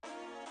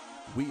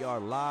We are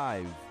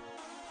live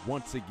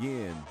once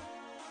again.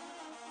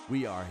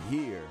 We are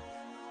here.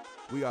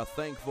 We are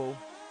thankful,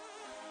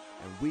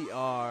 and we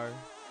are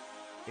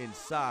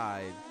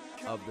inside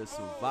of the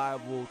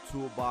Survival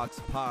Toolbox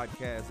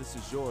podcast. This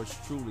is yours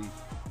truly,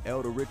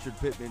 Elder Richard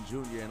Pittman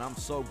Jr., and I'm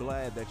so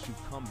glad that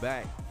you've come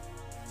back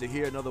to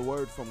hear another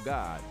word from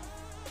God.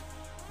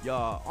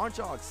 Y'all, aren't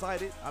y'all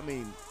excited? I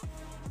mean,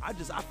 I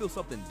feel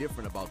something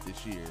different about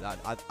this year.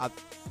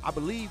 I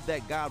believe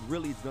that God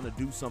really is going to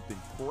do something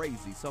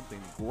crazy, something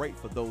great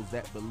for those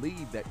that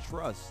believe, that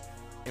trust,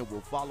 and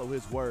will follow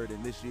his word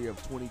in this year of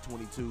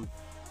 2022.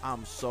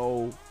 I'm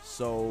so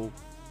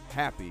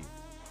happy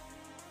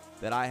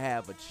that I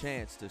have a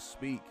chance to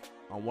speak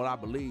on what I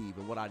believe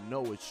and what I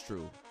know is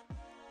true,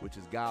 which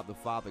is God the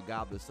Father,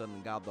 God the Son,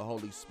 and God the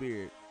Holy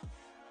Spirit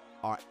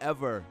are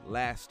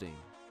everlasting.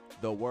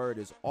 The word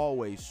is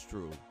always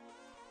true,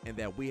 and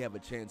that we have a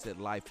chance at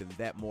life and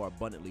that more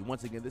abundantly.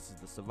 Once again, this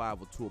is the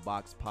Survival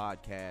Toolbox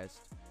podcast,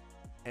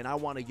 and I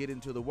want to get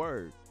into the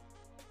word.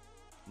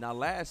 Now,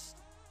 last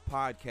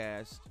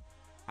podcast,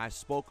 I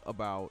spoke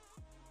about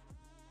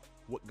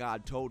what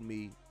God told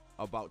me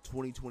about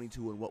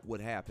 2022 and what would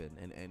happen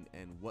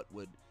and what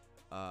would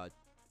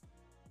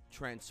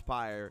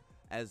transpire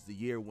as the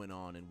year went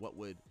on, and what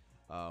we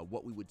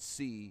would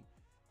see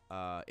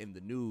in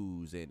the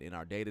news and in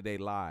our day-to-day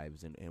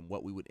lives, and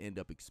what we would end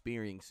up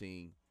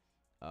experiencing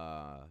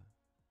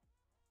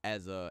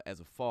as a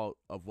fault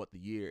of what the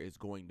year is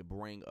going to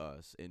bring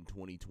us in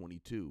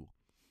 2022.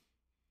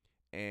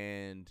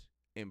 And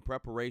in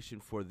preparation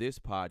for this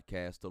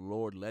podcast, the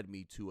Lord led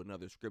me to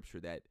another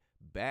scripture that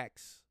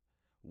backs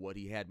what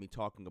he had me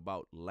talking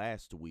about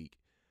last week.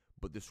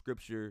 But the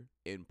scripture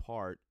in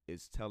part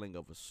is telling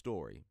of a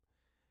story,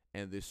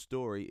 and this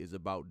story is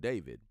about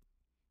David.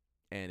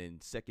 And in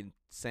 2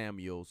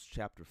 Samuel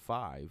chapter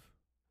 5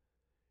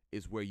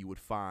 is where you would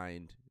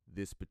find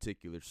this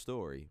particular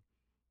story.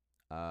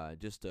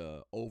 Just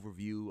an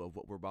overview of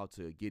what we're about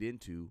to get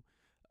into.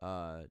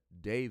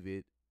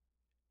 David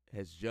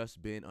has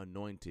just been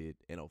anointed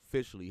and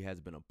officially has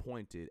been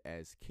appointed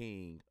as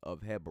king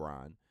of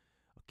Hebron,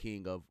 a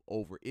king of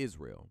over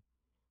Israel,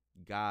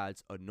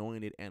 God's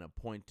anointed and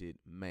appointed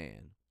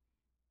man.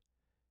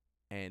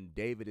 And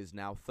David is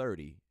now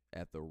 30.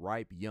 At the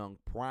ripe, young,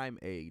 prime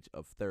age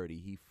of 30,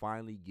 he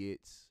finally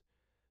gets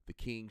the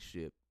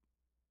kingship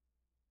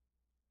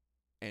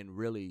and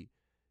really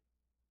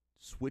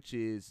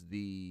switches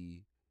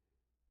the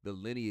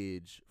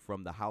lineage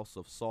from the house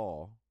of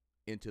Saul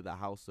into the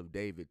house of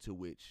David, to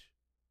which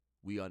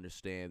we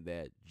understand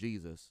that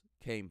Jesus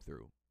came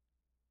through.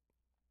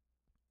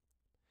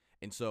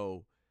 And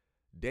so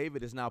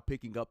David is now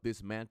picking up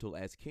this mantle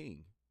as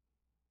king.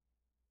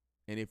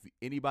 And if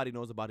anybody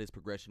knows about his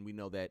progression, we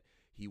know that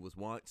he was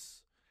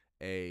once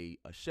a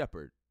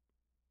shepherd.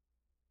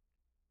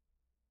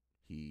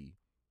 He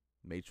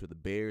made sure the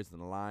bears and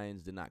the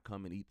lions did not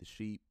come and eat the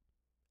sheep.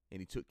 And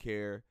he took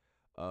care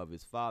of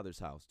his father's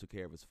house, took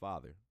care of his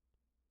father.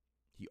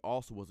 He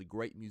also was a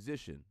great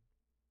musician.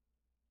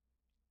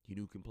 He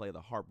knew he can play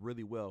the harp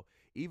really well.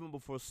 Even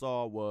before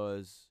Saul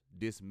was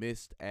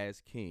dismissed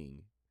as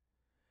king,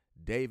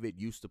 David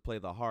used to play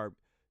the harp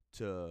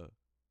to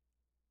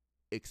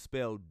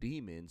expel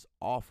demons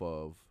off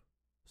of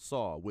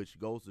Saul, which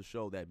goes to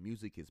show that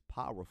music is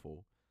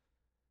powerful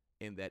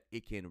and that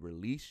it can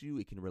release you,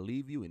 it can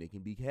relieve you, and it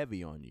can be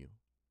heavy on you.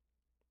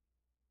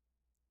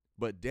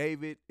 But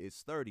David is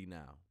 30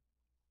 now.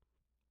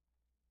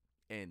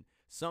 And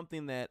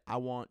something that I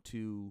want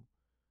to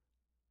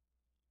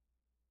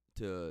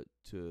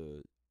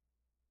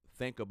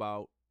think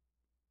about,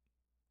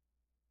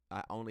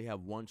 I only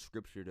have one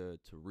scripture to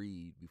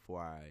read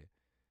before I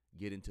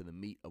get into the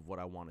meat of what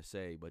I want to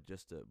say. But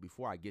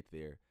before I get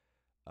there,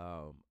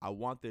 I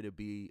want there to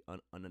be an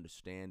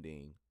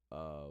understanding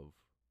of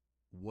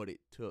what it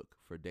took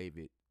for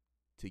David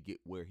to get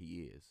where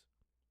he is.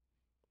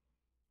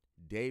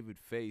 David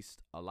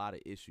faced a lot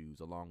of issues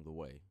along the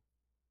way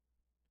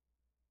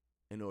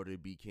in order to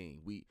be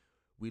king.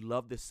 We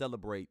love to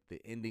celebrate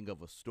the ending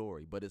of a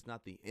story, but it's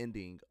not the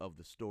ending of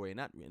the story.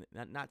 And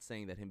not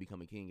saying that him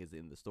becoming king is the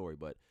end of the story,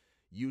 but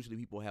usually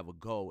people have a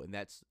goal, and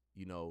that's,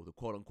 the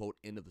quote unquote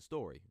end of the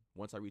story.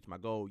 Once I reach my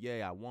goal,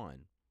 I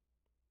won.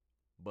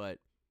 But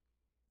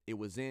it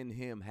was in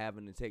him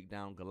having to take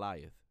down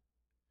Goliath.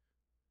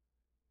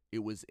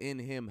 It was in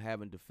him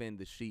having to fend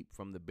the sheep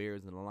from the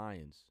bears and the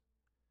lions.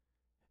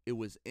 It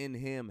was in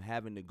him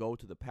having to go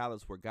to the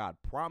palace where God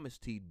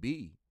promised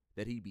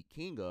that he'd be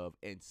king of,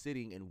 and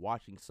sitting and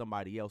watching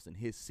somebody else in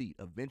his seat,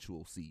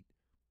 eventual seat.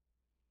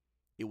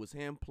 It was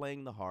him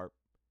playing the harp.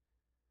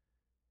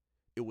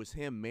 It was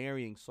him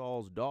marrying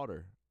Saul's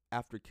daughter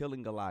after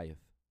killing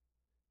Goliath.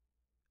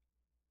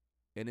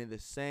 And in the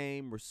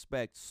same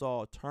respect,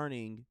 Saul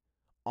turning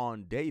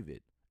on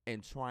David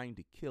and trying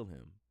to kill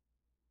him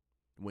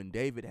when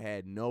David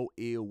had no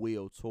ill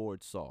will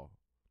towards Saul.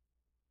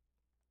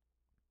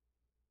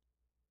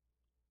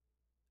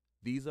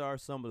 These are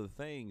some of the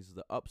things,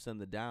 the ups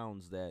and the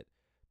downs that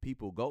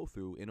people go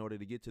through in order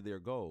to get to their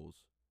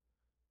goals.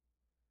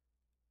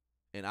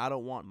 And I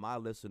don't want my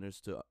listeners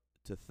to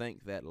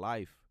think that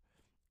life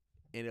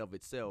in and of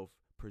itself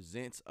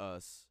presents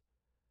us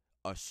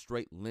a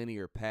straight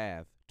linear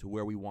path to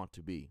where we want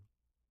to be.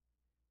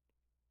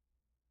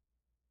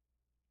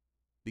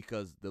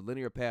 Because the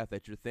linear path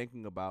that you're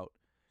thinking about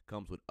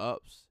comes with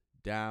ups,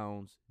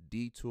 downs,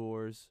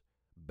 detours,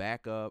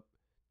 back up,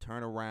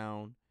 turn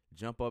around,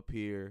 jump up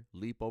here,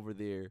 leap over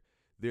there.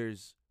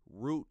 There's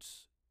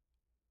routes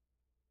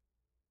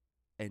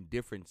and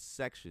different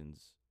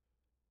sections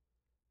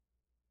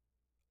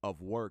of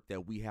work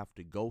that we have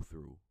to go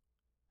through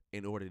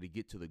in order to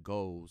get to the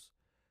goals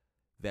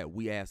that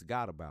we ask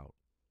God about.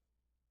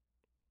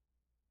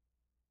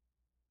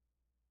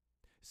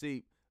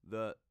 See,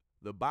 the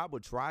Bible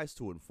tries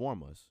to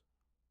inform us.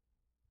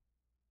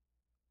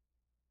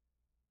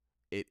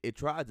 It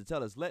tries to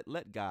tell us,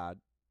 let God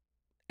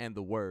and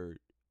the word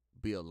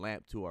be a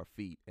lamp to our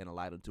feet and a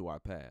light unto our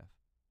path.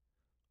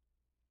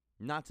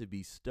 Not to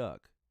be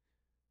stuck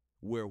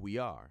where we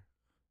are.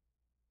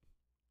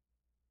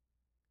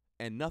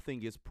 And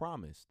nothing is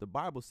promised. The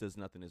Bible says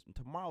nothing is.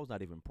 Tomorrow's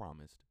not even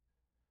promised.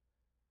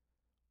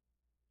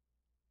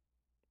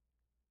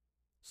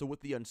 So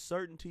with the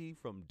uncertainty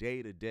from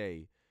day to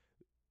day,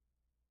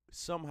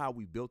 somehow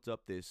we built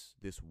up this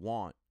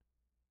want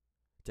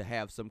to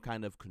have some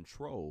kind of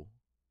control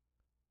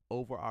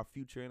over our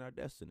future and our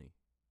destiny.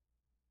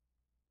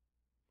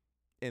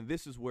 And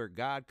this is where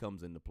God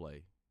comes into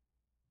play.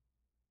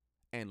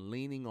 And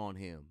leaning on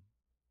him.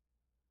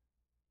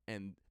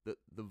 And the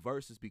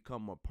verses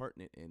become more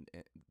pertinent and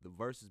the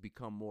verses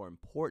become more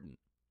important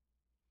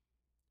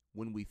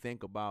when we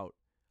think about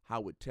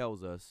how it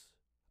tells us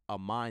a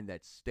mind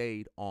that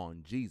stayed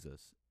on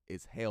Jesus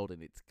is held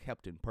and it's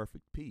kept in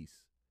perfect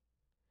peace.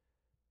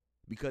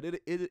 Because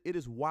it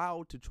is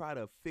wild to try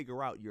to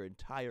figure out your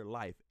entire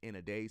life in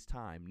a day's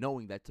time,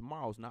 knowing that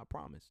tomorrow's not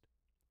promised.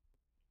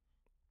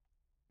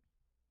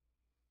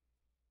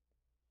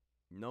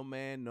 No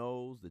man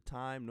knows the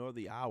time nor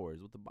the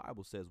hours. What the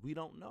Bible says, we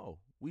don't know.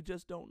 We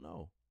just don't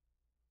know.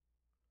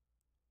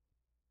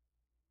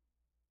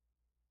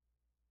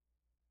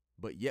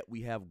 But yet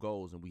we have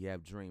goals and we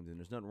have dreams, and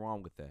there's nothing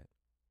wrong with that.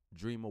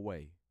 Dream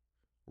away.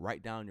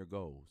 Write down your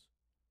goals.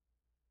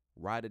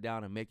 Write it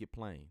down and make it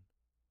plain.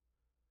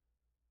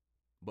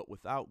 But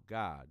without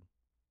God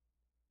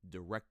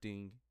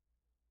directing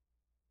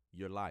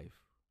your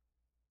life,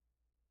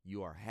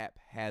 you are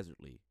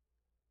haphazardly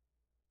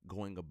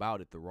going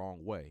about it the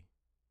wrong way.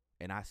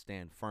 And I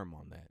stand firm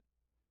on that.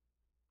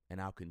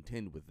 And I'll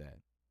contend with that.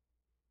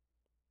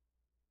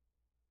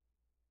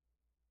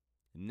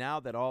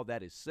 Now that all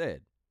that is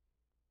said,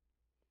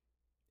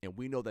 and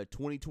we know that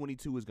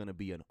 2022 is going to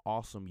be an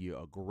awesome year,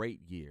 a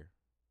great year,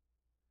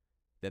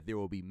 that there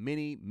will be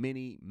many,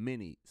 many,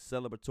 many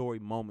celebratory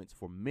moments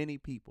for many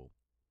people.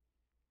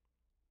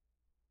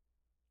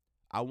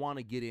 I want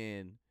to get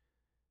in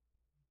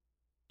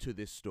to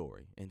this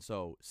story. And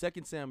so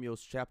 2 Samuel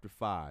chapter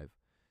 5,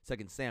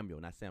 2 Samuel,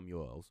 not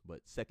Samuel's, but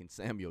 2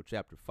 Samuel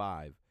chapter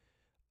 5,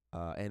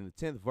 and the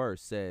 10th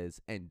verse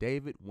says, "And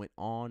David went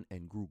on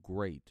and grew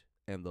great,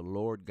 and the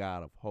Lord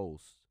God of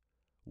hosts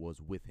was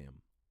with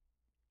him."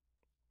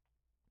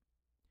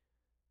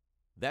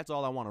 That's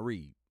all I want to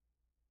read.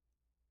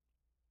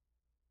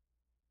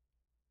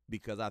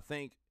 Because I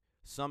think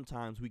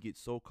sometimes we get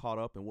so caught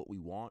up in what we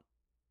want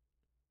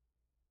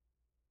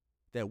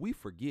that we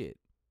forget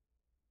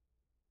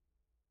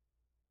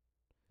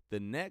the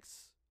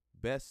next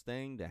best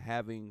thing to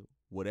having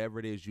whatever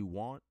it is you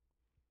want,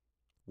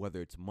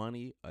 whether it's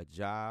money, a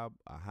job,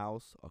 a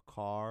house, a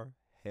car,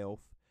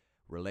 health,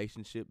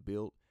 relationship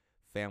built,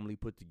 family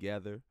put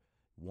together,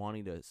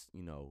 wanting to,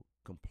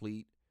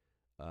 complete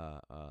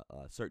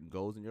certain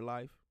goals in your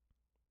life.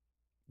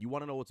 You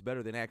want to know what's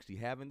better than actually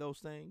having those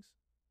things?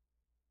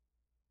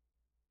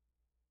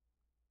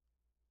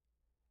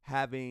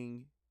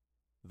 Having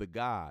the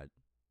God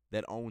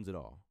that owns it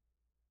all.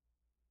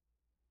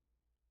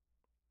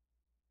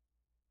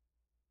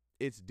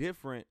 It's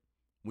different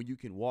when you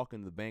can walk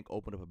into the bank,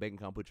 open up a bank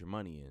account, put your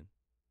money in,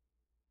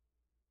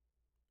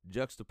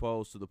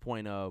 juxtaposed to the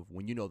point of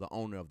when you know the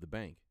owner of the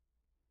bank,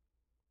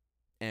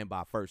 and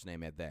by first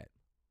name at that.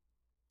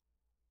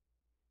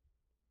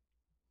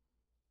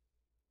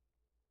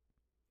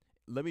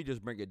 Let me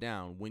just bring it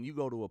down. When you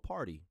go to a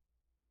party,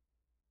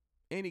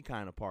 any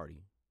kind of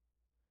party,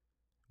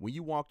 when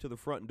you walk to the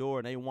front door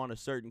and they want a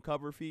certain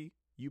cover fee,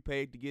 you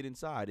paid to get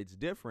inside. It's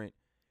different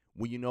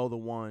when you know the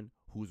one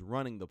who's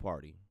running the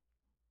party.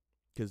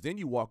 Because then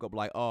you walk up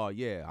like, oh,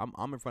 yeah,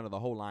 I'm in front of the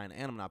whole line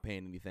and I'm not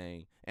paying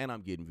anything and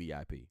I'm getting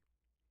VIP.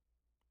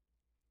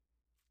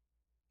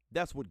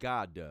 That's what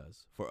God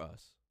does for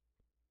us.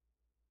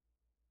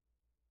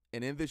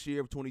 And in this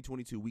year of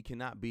 2022, we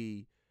cannot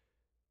be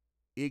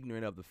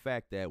ignorant of the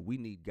fact that we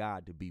need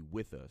God to be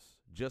with us.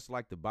 Just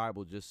like the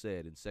Bible just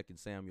said in 2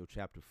 Samuel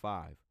chapter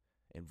 5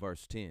 and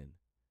verse 10.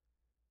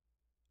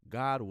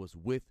 God was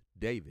with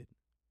David.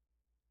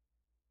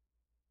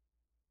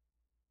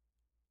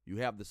 You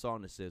have the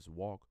song that says,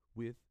 "Walk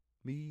with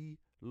me,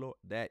 Lord."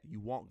 That you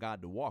want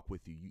God to walk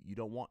with you. You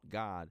don't want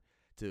God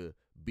to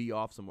be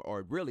off somewhere.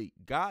 Or really,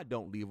 God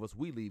don't leave us,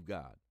 we leave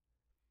God.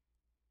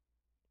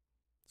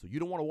 So you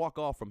don't want to walk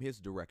off from his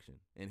direction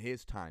and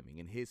his timing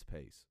and his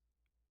pace.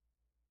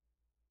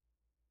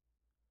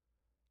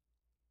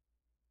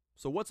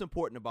 So what's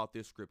important about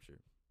this scripture?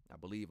 I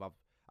believe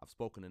I've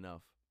spoken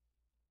enough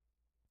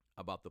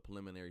about the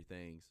preliminary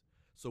things.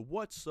 So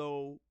what's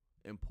so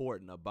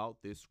important about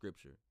this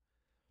scripture?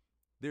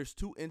 There's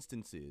two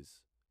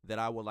instances that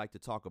I would like to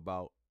talk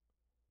about.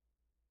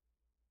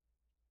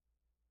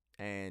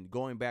 And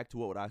going back to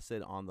what I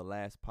said on the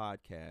last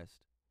podcast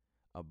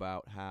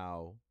about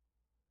how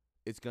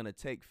it's going to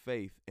take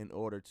faith in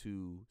order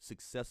to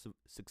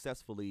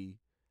successfully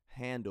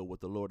handle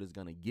what the Lord is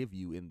going to give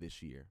you in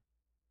this year.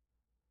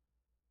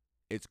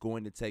 It's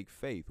going to take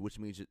faith, which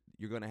means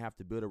you're going to have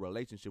to build a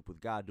relationship with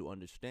God to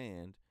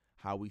understand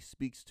how he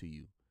speaks to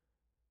you,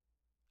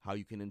 how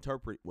you can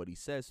interpret what he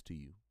says to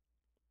you.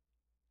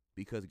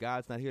 Because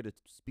God's not here to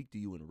speak to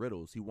you in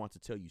riddles. He wants to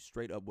tell you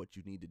straight up what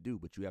you need to do,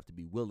 but you have to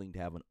be willing to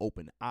have an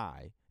open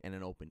eye and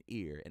an open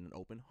ear and an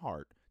open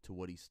heart to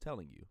what he's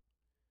telling you.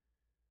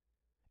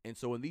 And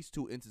so in these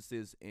two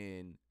instances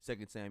in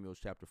 2 Samuel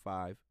chapter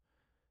 5,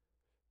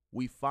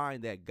 we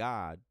find that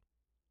God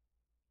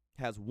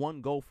has one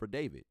goal for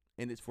David,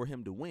 and it's for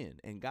him to win.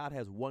 And God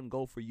has one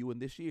goal for you in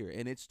this year,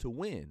 and it's to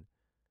win.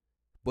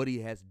 But he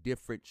has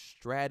different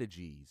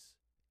strategies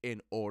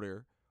in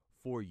order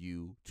for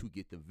you to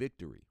get the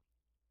victory.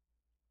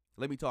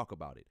 Let me talk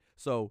about it.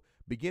 So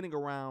beginning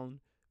around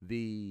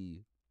the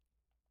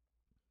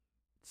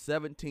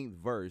 17th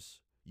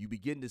verse, you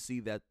begin to see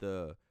that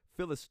the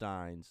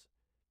Philistines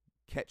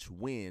catch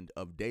wind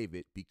of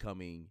David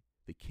becoming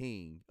the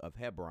king of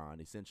Hebron,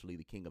 essentially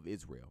the king of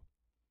Israel.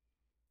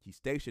 He's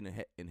stationed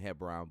in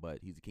Hebron, but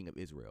he's the king of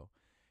Israel.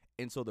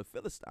 And so the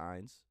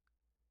Philistines,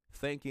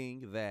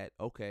 thinking that,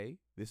 okay,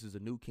 this is a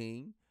new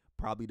king,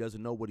 probably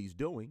doesn't know what he's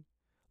doing,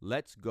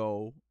 let's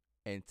go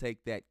and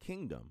take that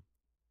kingdom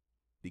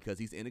because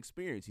he's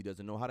inexperienced. He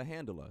doesn't know how to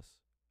handle us.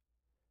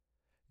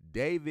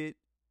 David,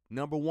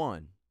 number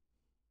one,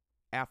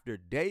 after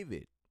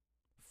David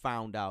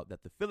found out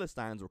that the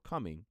Philistines were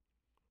coming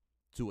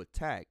to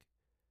attack,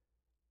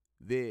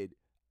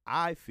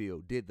 I feel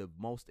did the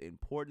most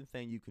important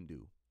thing you can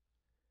do.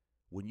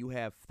 When you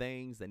have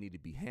things that need to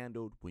be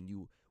handled, when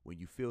you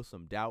feel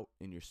some doubt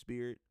in your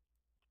spirit,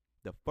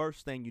 the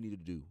first thing you need to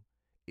do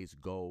is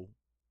go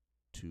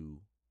to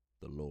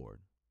the Lord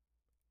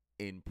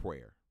in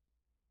prayer.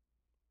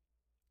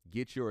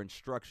 Get your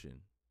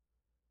instruction.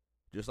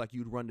 Just like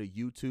you'd run to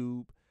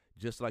YouTube,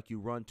 just like you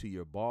run to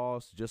your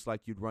boss, just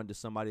like you'd run to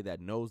somebody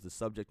that knows the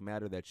subject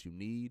matter that you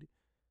need.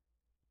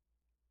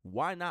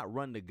 Why not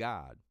run to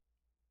God,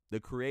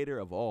 the creator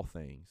of all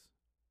things,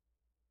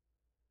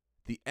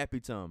 the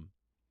epitome,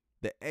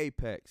 the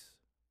apex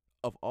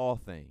of all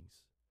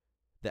things,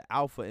 the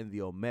Alpha and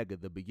the Omega,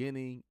 the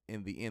beginning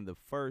and the end, the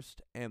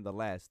first and the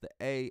last, the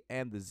A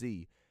and the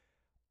Z,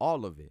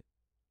 all of it.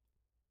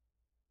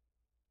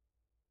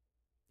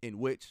 In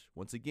which,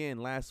 once again,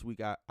 last week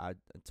I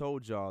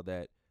told y'all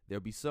that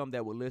there'll be some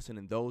that will listen,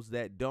 and those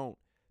that don't,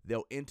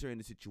 they'll enter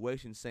into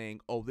situations saying,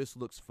 oh, this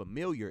looks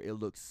familiar, it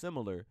looks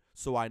similar,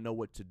 so I know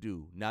what to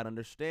do, not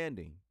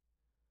understanding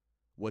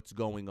what's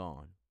going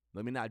on.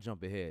 Let me not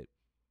jump ahead.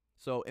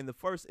 So in the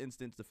first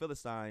instance, the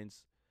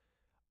Philistines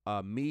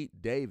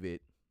meet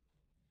David,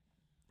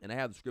 and I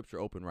have the scripture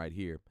open right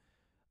here.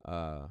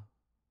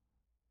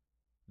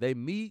 They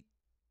meet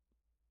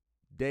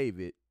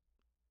David.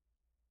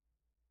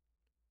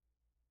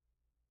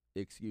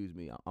 Excuse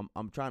me.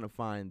 I'm trying to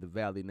find the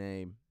valley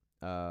name.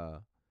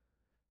 But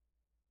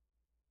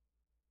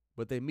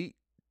they meet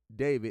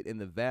David in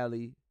the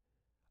valley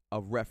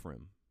of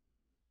Rephaim.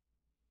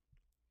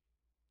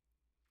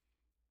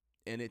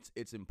 And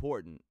it's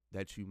important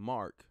that you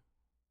mark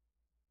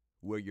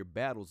where your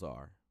battles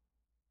are.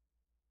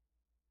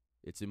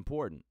 It's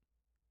important.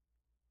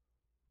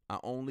 I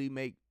only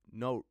make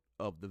note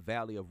of the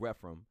valley of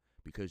Rephaim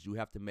because you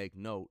have to make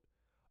note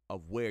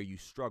of where you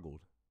struggled.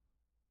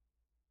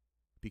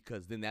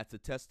 Because then that's a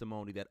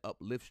testimony that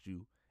uplifts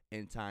you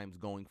in times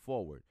going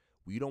forward.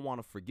 We don't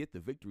want to forget the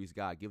victories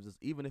God gives us,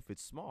 even if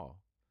it's small.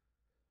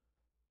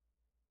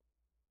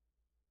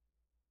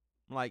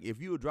 Like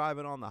if you were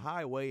driving on the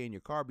highway and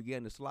your car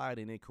began to slide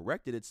and it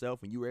corrected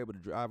itself and you were able to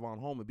drive on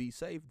home and be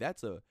safe,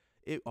 it's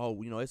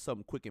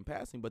something quick in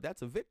passing, but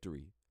that's a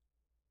victory.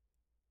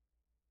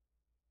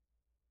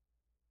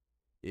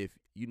 If,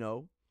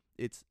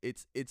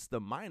 it's the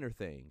minor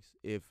things.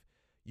 If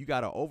you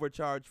got an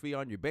overcharge fee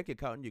on your bank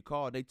account and your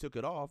car and they took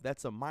it off,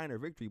 that's a minor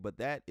victory, but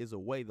that is a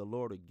way the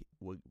Lord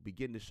will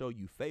begin to show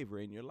you favor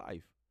in your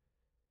life.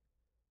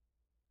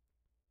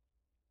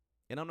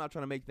 And I'm not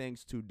trying to make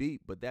things too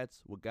deep, but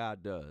that's what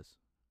God does.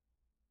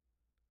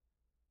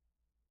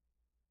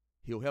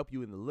 He'll help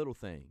you in the little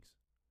things.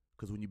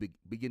 Because when you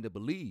begin to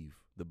believe,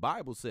 the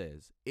Bible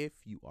says, if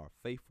you are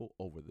faithful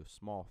over the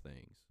small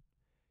things,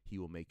 he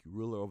will make you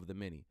ruler over the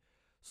many.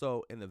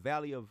 So in the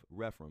valley of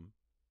Rephaim,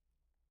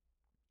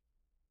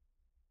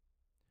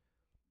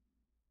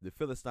 the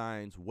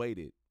Philistines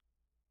waited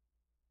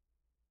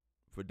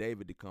for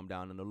David to come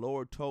down. And the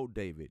Lord told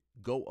David,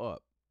 go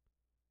up.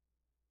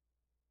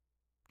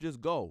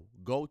 Just go.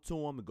 Go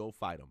to him and go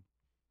fight him.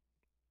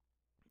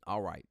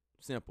 All right.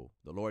 Simple.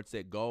 The Lord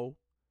said go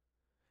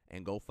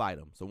and go fight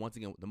him. So once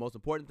again, the most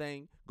important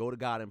thing, go to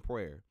God in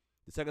prayer.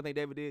 The second thing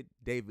David did,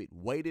 David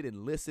waited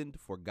and listened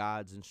for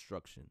God's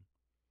instruction.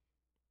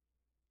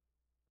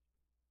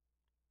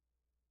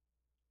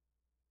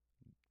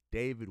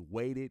 David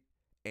waited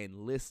and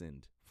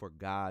listened for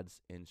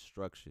God's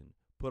instruction.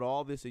 Put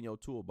all this in your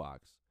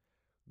toolbox.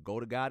 Go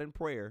to God in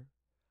prayer,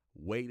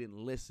 wait and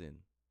listen.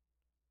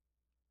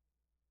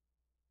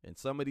 And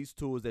some of these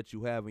tools that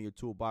you have in your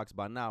toolbox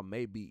by now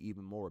may be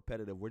even more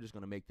repetitive. We're just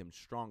going to make them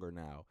stronger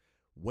now.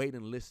 Wait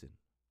and listen.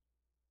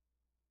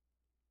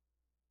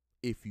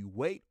 If you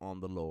wait on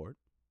the Lord,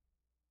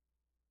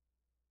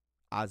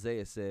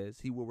 Isaiah says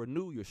he will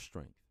renew your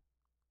strength.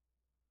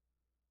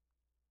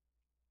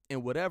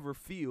 In whatever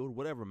field,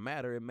 whatever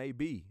matter it may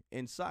be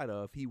inside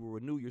of, he will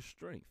renew your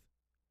strength.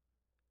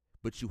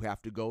 But you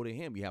have to go to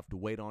him. You have to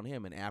wait on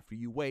him. And after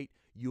you wait,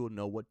 you'll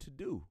know what to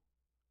do.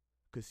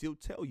 Because he'll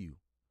tell you.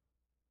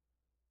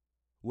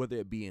 Whether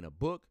it be in a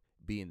book,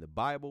 be in the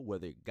Bible,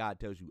 whether God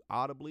tells you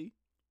audibly.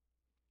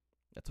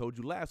 I told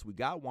you last week,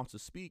 God wants to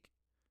speak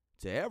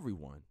to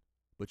everyone.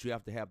 But you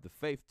have to have the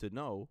faith to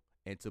know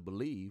and to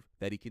believe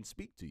that he can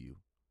speak to you.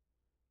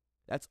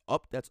 That's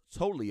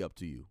totally up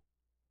to you.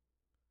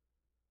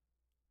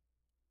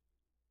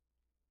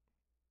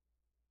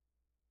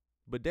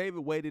 But David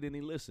waited and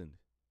he listened.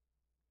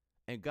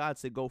 And God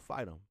said, go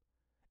fight him.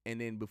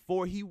 And then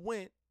before he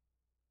went,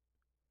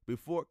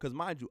 because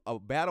mind you, a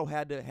battle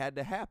had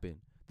to happen.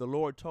 The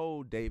Lord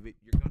told David,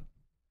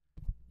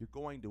 you're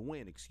going to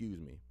win, excuse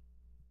me.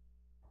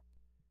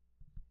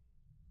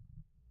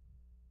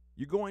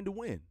 You're going to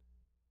win.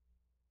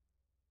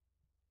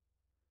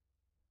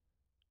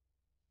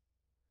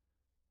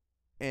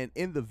 And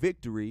in the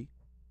victory,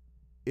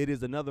 it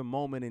is another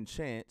moment and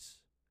chance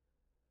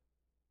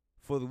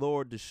for the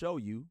Lord to show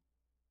you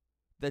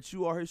that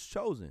you are his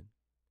chosen,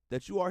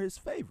 that you are his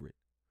favorite.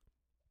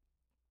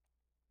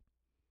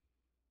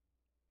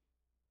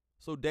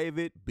 So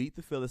David beat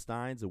the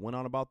Philistines and went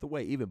on about the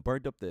way, even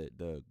burnt up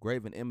the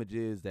graven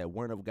images that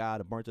weren't of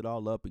God and burnt it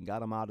all up and got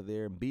them out of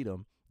there and beat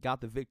them,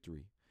 got the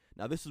victory.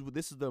 Now, this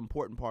is the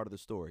important part of the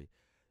story.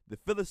 The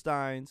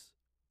Philistines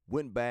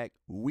went back,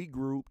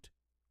 regrouped,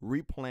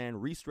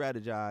 replanned,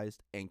 re-strategized,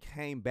 and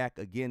came back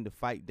again to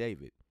fight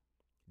David.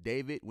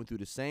 David went through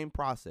the same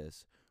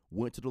process,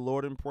 went to the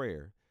Lord in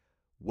prayer,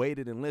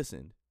 waited and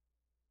listened.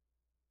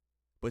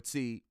 But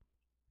see,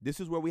 this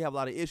is where we have a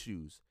lot of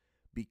issues.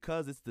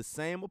 Because it's the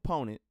same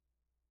opponent,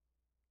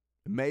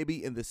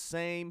 maybe in the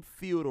same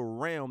field or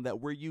realm that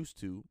we're used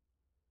to,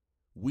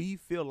 we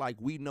feel like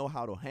we know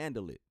how to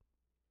handle it.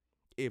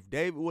 If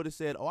David would have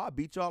said, I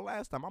beat y'all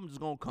last time, I'm just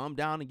going to come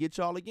down and get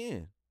y'all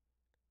again.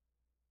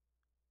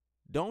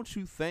 Don't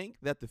you think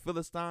that the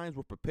Philistines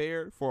were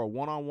prepared for a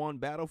one-on-one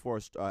battle, for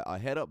a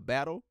head-up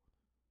battle?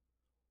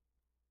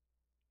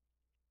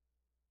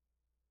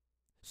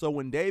 So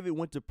when David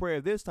went to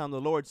prayer this time, the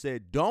Lord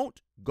said,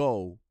 don't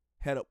go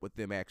head up with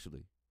them,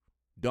 actually.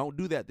 Don't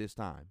do that this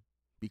time.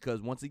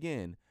 Because once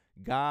again,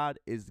 God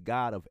is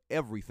God of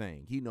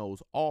everything. He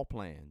knows all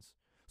plans.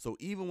 So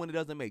even when it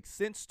doesn't make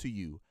sense to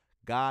you,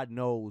 God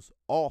knows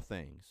all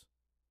things.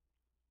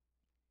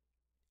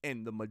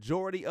 And the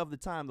majority of the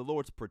time, the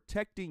Lord's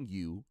protecting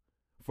you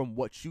from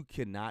what you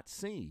cannot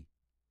see.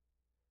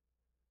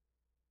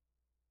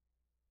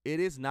 It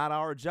is not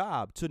our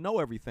job to know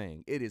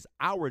everything. It is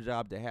our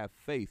job to have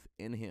faith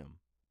in him.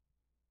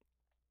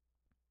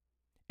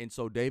 And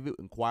so David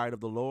inquired of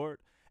the Lord,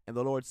 and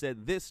the Lord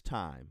said, this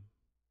time,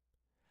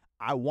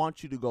 I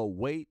want you to go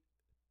wait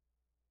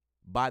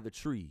by the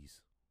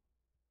trees.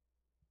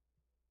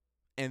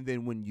 And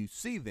then when you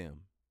see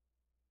them,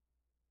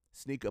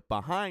 sneak up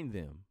behind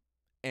them,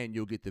 and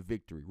you'll get the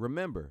victory.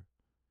 Remember,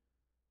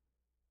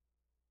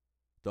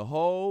 the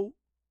whole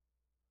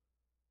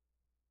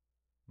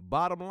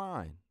bottom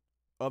line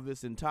of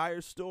this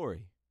entire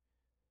story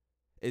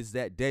is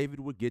that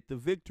David would get the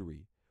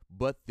victory,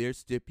 but there's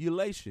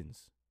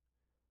stipulations.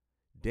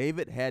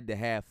 David had to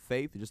have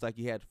faith, just like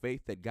he had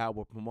faith that God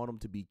would promote him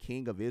to be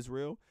king of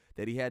Israel,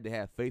 that he had to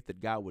have faith that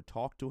God would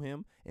talk to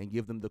him and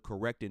give them the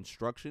correct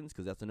instructions,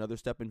 because that's another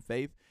step in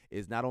faith,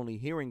 is not only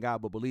hearing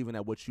God, but believing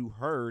that what you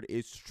heard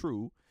is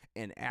true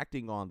and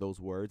acting on those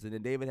words. And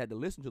then David had to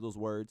listen to those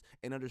words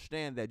and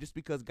understand that just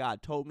because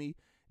God told me,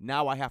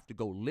 now I have to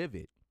go live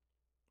it,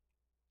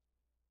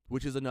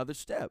 which is another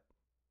step,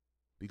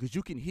 because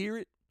you can hear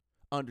it,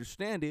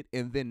 understand it,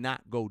 and then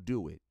not go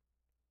do it.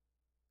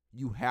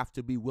 You have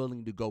to be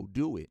willing to go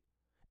do it.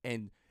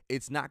 And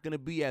it's not going to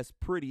be as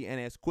pretty and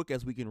as quick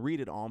as we can read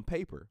it on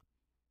paper.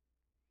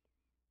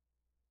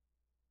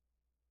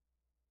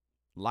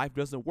 Life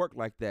doesn't work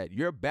like that.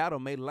 Your battle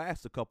may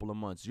last a couple of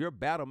months. Your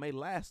battle may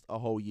last a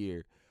whole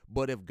year.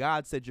 But if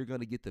God said you're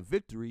going to get the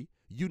victory,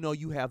 you know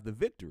you have the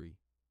victory.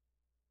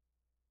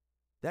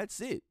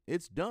 That's it.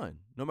 It's done.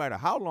 No matter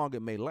how long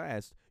it may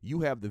last,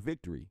 you have the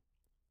victory.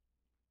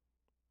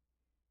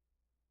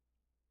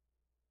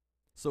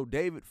 So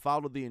David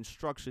followed the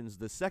instructions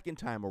the second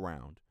time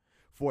around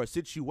for a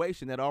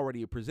situation that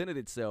already presented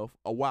itself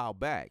a while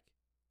back.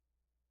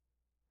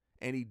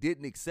 And he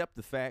didn't accept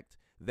the fact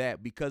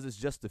that because it's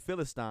just the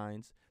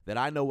Philistines, that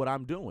I know what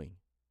I'm doing.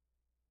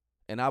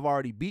 And I've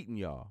already beaten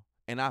y'all.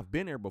 And I've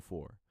been here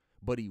before.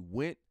 But he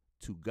went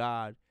to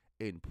God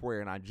in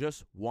prayer. And I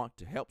just want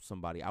to help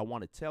somebody. I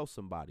want to tell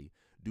somebody,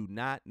 do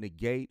not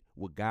negate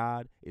what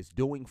God is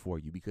doing for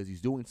you, because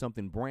he's doing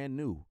something brand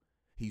new.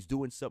 He's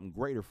doing something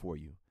greater for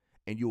you.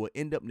 And you will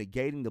end up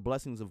negating the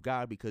blessings of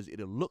God because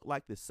it'll look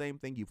like the same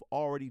thing you've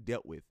already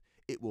dealt with.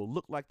 It will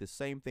look like the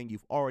same thing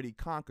you've already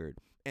conquered.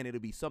 And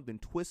it'll be something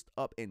twist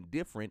up and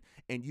different,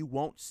 and you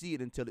won't see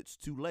it until it's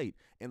too late.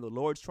 And the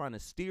Lord's trying to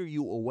steer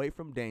you away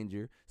from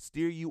danger,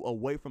 steer you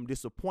away from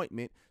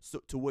disappointment,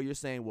 so to where you're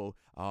saying, well,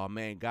 oh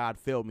man, God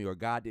failed me, or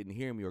God didn't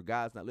hear me, or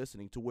God's not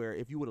listening, to where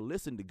if you would have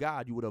listened to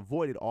God, you would have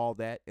avoided all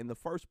that in the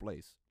first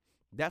place.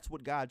 That's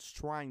what God's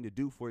trying to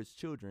do for his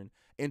children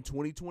in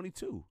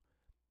 2022.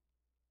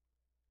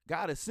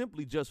 God is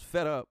simply just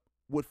fed up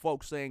with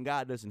folks saying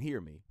God doesn't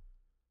hear me,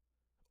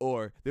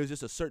 or there's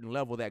just a certain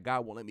level that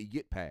God won't let me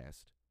get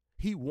past.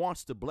 He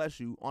wants to bless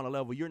you on a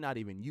level you're not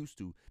even used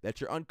to, that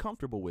you're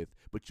uncomfortable with,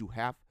 but you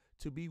have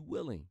to be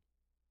willing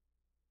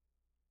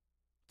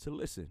to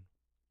listen.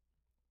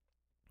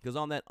 Because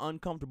on that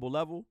uncomfortable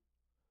level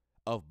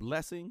of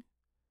blessing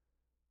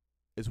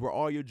is where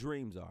all your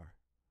dreams are.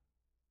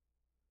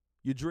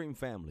 Your dream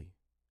family,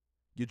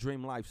 your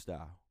dream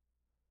lifestyle,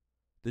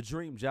 the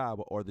dream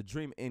job or the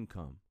dream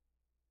income,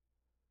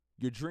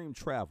 your dream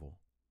travel,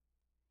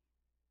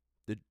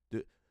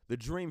 the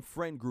dream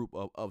friend group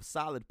of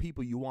solid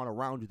people you want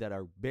around you that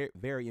are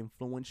very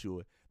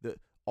influential.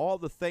 All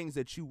the things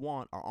that you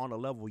want are on a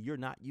level you're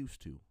not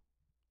used to.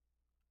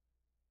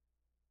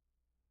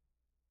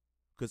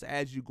 Because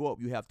as you go up,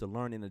 you have to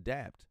learn and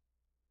adapt.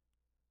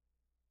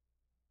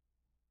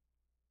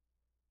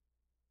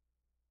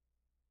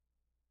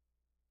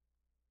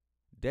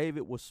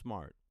 David was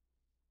smart.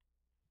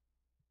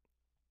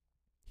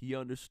 He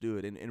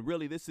understood. And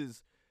really, this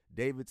is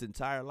David's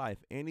entire life.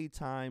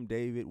 Anytime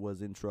David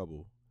was in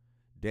trouble,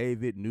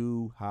 David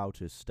knew how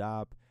to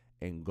stop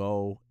and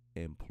go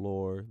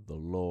implore the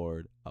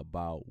Lord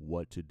about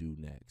what to do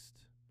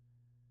next.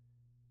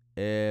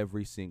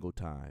 Every single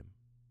time,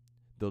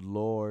 the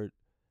Lord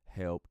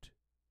helped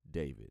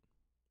David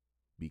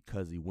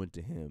because he went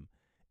to him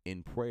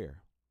in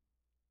prayer.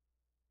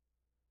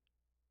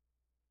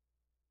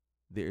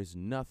 There is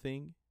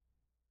nothing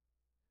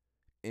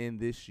in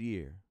this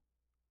year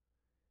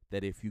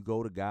that if you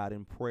go to God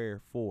in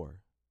prayer for,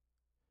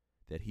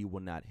 that he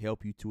will not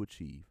help you to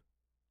achieve.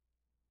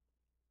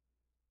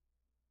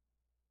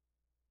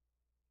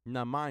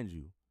 Now, mind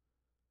you,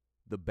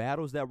 the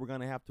battles that we're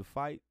going to have to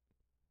fight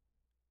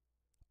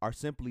are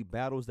simply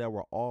battles that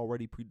were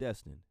already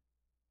predestined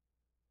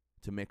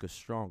to make us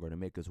stronger, to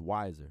make us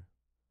wiser,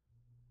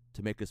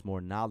 to make us more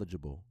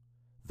knowledgeable.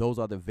 Those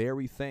are the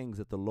very things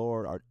that the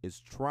Lord is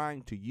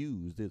trying to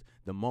use.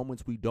 The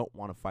moments we don't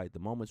want to fight, the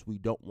moments we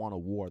don't want to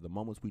war, the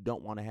moments we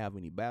don't want to have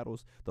any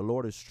battles, the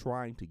Lord is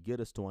trying to get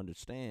us to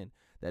understand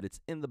that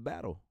it's in the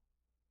battle,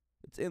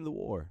 it's in the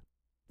war,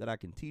 that I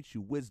can teach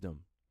you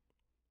wisdom.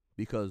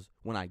 Because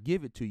when I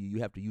give it to you,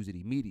 you have to use it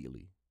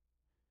immediately.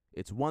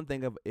 It's one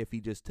thing if he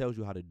just tells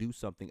you how to do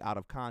something out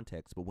of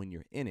context, but when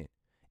you're in it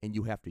and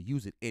you have to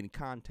use it in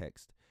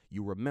context,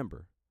 you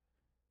remember.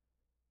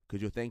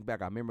 Because you'll think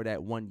back, I remember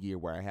that one year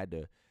where I had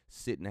to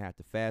sit and I had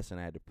to fast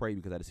and I had to pray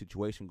because I had a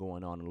situation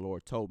going on and the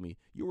Lord told me,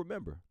 you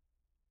remember.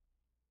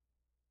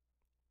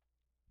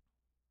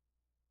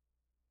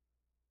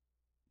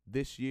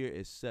 This year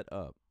is set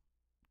up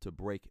to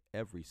break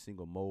every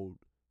single mold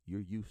you're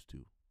used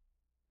to.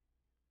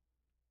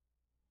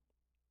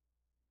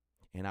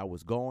 And I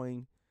was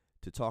going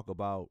to talk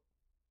about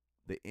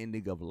the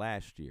ending of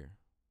last year.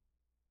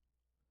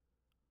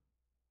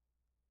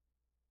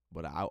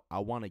 But I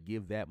want to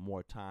give that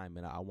more time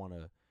and I want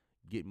to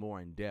get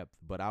more in depth.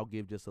 But I'll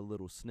give just a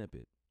little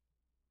snippet.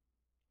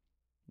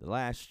 The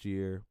last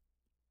year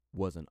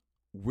wasn't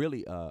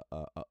really how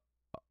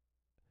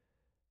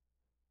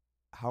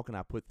can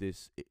I put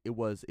this? It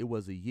was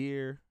a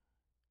year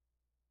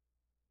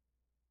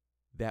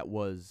that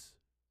was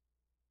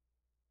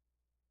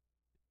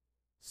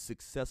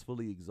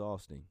successfully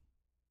exhausting.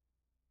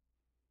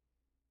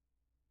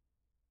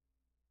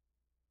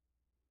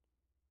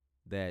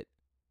 That,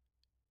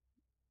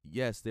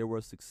 yes, there were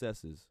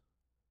successes,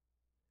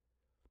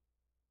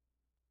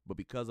 but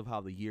because of how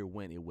the year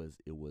went, it was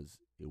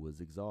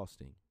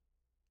exhausting.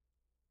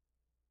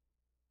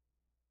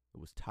 It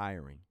was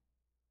tiring.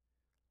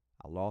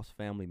 I lost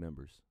family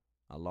members.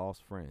 I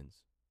lost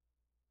friends.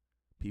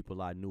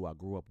 People I knew, I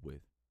grew up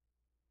with.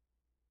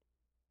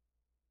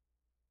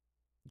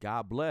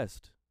 God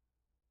blessed.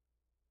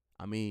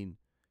 I mean,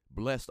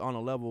 blessed on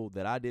a level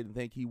that I didn't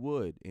think he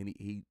would, and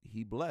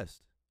he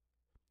blessed.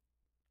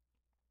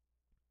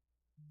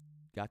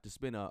 Got to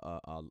spend a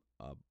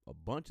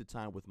bunch of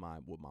time with my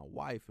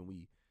wife, and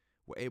we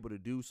were able to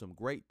do some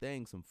great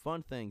things, some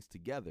fun things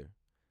together.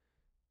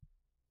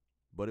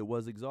 but it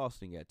was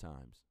exhausting at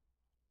times.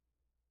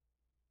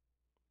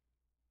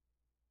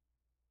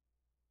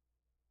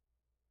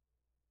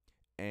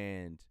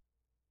 And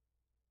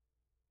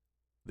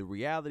the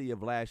reality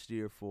of last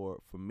year for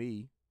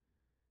me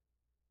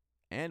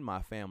and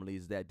my family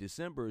is that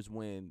December is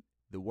when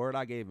the word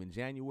I gave in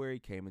January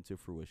came into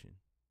fruition.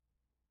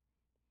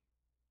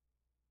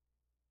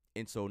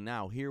 And so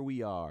now here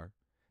we are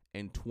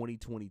in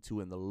 2022,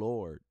 and the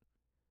Lord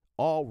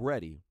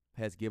already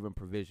has given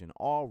provision,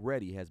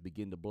 already has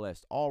begun to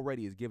bless,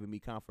 already has given me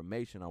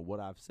confirmation on what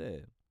I've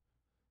said.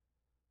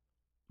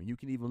 And you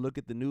can even look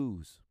at the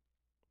news.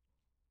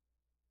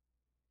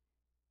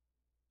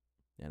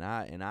 And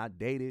I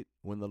dated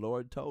when the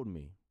Lord told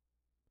me.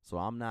 So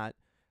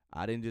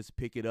I didn't just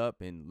pick it up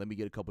and let me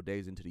get a couple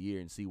days into the year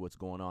and see what's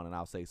going on and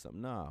I'll say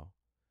something. No.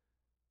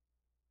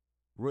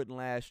 Written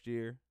last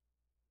year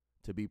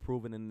to be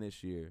proven in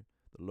this year,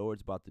 the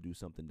Lord's about to do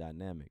something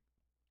dynamic.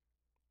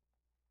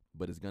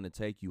 But it's going to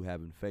take you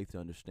having faith to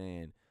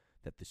understand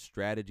that the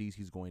strategies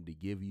he's going to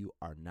give you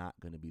are not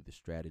going to be the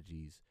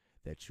strategies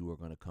that you are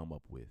going to come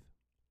up with.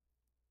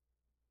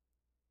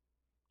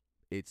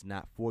 It's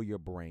not for your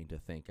brain to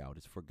think out.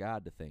 It's for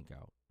God to think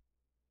out.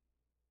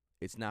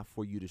 It's not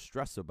for you to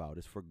stress about.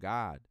 It's for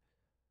God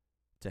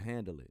to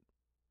handle it.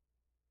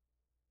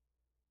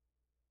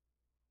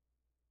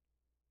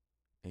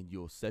 And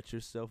you'll set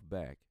yourself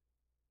back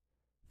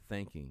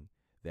thinking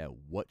that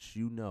what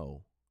you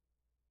know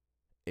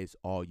is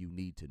all you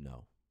need to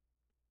know.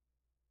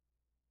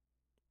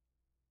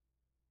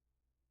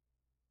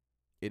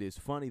 It is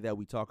funny that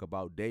we talk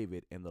about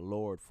David, and the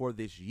Lord for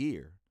this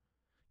year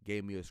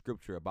gave me a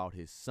scripture about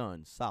his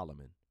son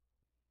Solomon.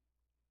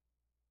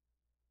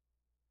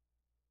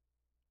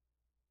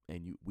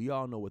 And we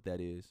all know what that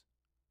is.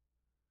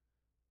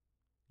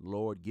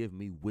 Lord, give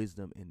me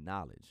wisdom and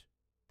knowledge.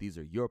 These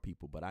are your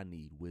people, but I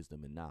need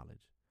wisdom and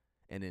knowledge.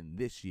 And in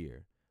this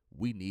year,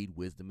 we need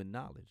wisdom and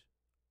knowledge.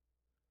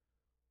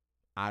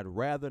 I'd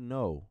rather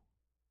know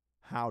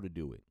how to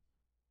do it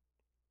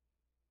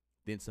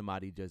than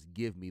somebody just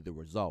give me the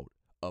result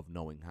of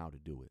knowing how to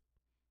do it.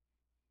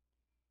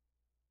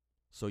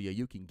 So yeah,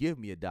 you can give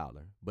me $1,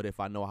 but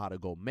if I know how to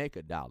go make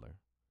 $1,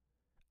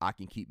 I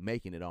can keep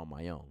making it on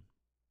my own.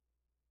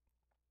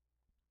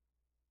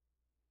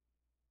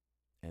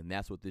 And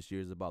that's what this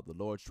year is about. The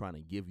Lord's trying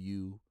to give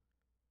you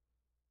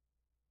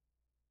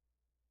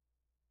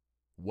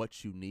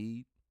what you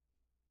need,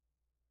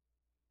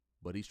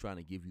 but he's trying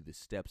to give you the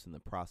steps and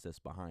the process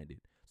behind it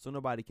so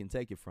nobody can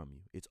take it from you.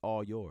 It's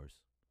all yours.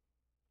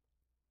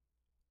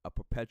 A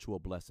perpetual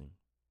blessing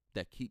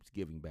that keeps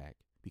giving back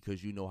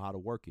because you know how to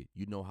work it.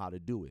 You know how to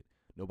do it.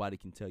 Nobody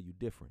can tell you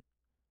different.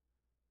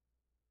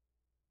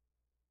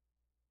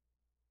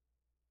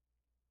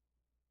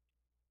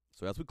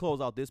 So as we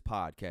close out this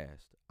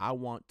podcast, I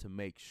want to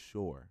make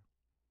sure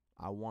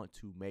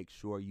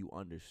you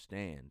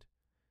understand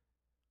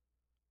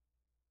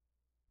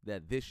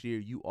that this year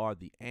you are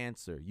the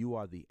answer. You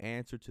are the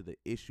answer to the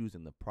issues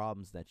and the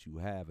problems that you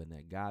have, and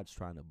that God's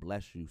trying to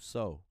bless you.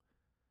 So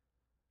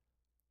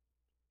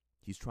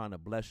he's trying to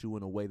bless you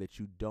in a way that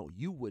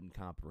you wouldn't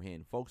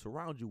comprehend. Folks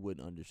around you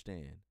wouldn't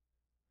understand.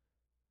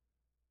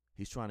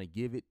 He's trying to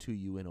give it to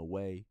you in a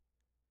way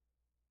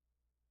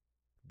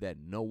that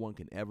no one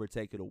can ever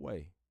take it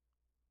away.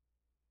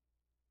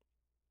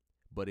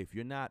 But if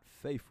you're not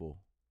faithful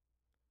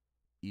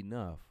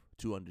enough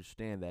to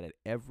understand that at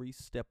every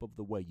step of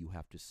the way you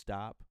have to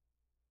stop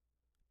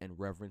and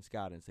reverence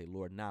God and say,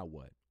 Lord, now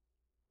what?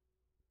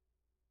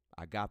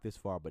 I got this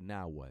far, but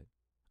now what?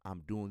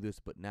 I'm doing this,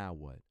 but now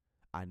what?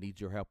 I need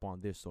your help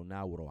on this, so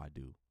now what do I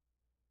do?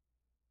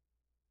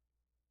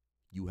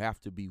 You have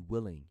to be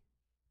willing,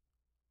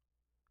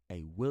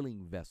 a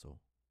willing vessel.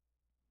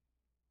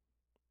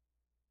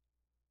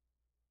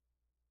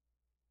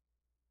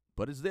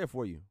 But it's there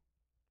for you.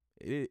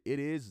 It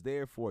is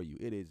there for you.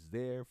 It is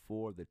there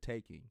for the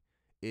taking.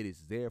 It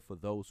is there for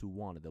those who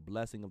want it. The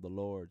blessing of the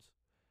Lord's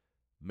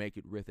make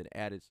it rich and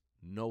addeth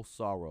no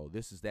sorrow.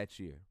 This is that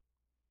year.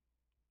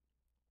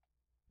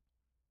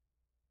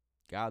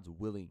 God's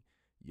willing.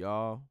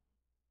 Y'all,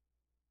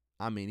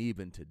 I mean,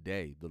 even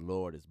today, the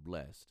Lord is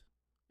blessed,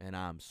 and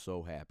I'm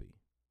so happy.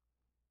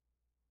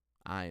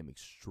 I am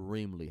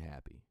extremely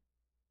happy.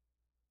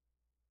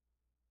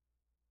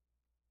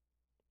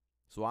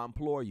 So I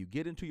implore you,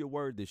 get into your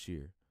word this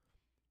year.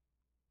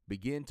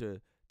 Begin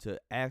to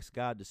ask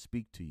God to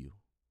speak to you.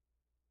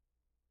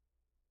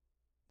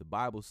 The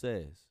Bible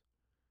says,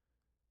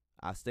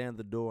 I stand at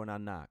the door and I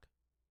knock.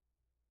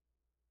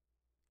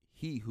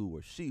 He who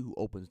or she who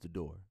opens the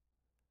door,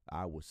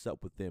 I will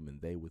sup with them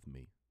and they with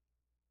me.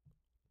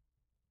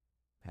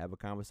 Have a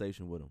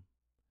conversation with him.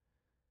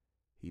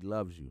 He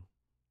loves you.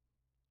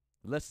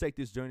 Let's take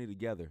this journey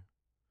together.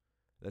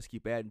 Let's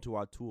keep adding to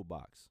our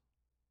toolbox.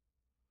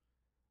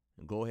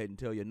 And go ahead and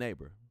tell your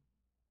neighbor,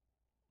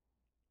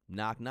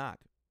 knock, knock.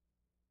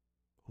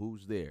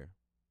 Who's there?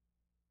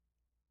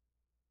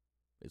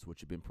 It's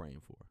what you've been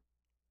praying for.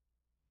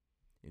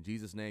 In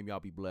Jesus' name, y'all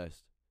be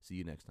blessed. See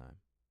you next time.